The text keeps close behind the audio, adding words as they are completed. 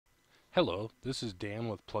Hello, this is Dan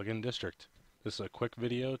with Plugin District. This is a quick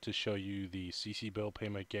video to show you the CCBill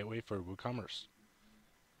payment gateway for WooCommerce.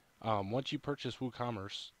 Once you purchase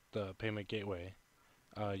WooCommerce, the payment gateway,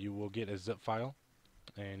 you will get a zip file,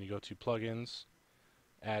 and you go to Plugins,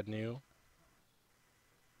 Add New,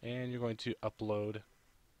 and you're going to upload,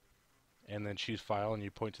 and then choose File, and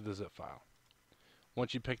you point to the zip file.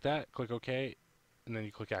 Once you pick that, click OK, and then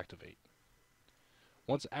you click Activate.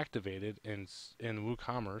 Once activated in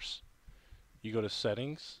WooCommerce, you go to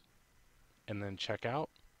Settings, and then Checkout,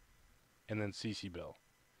 and then CCBill,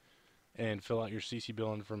 and fill out your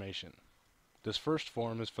CCBill information. This first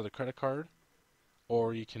form is for the credit card,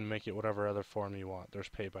 or you can make it whatever other form you want. There's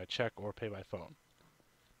pay by check or pay by phone.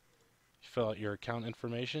 You fill out your account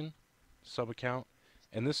information, sub-account,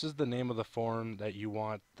 and this is the name of the form that you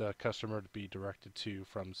want the customer to be directed to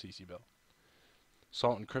from CCBill.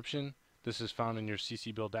 Salt encryption, this is found in your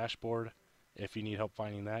CCBill dashboard. If you need help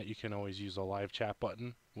finding that, you can always use a live chat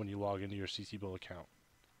button when you log into your CCBill account.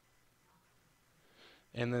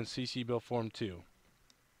 And then CCBill Form 2.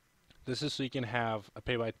 This is so you can have a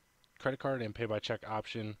pay by credit card and pay by check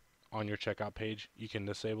option on your checkout page. You can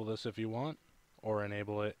disable this if you want, or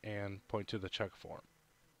enable it and point to the check form.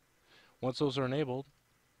 Once those are enabled,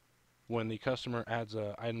 when the customer adds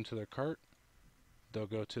an item to their cart, they'll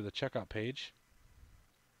go to the checkout page,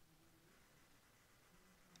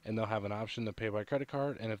 and they'll have an option to pay by credit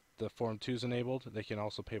card, and if the Form 2 is enabled, they can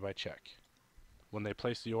also pay by check. When they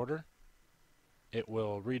place the order, it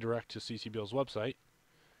will redirect to CCBill's website,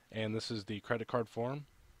 and this is the credit card form,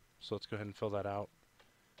 so let's go ahead and fill that out.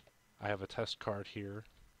 I have a test card here,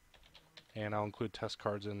 and I'll include test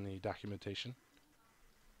cards in the documentation.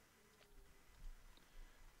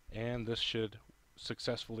 And this should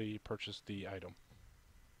successfully purchase the item.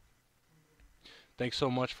 Thanks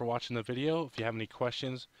so much for watching the video. If you have any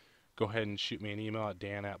questions, go ahead and shoot me an email at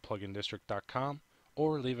dan@plugindistrict.com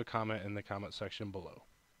or leave a comment in the comment section below.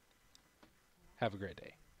 Have a great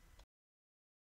day.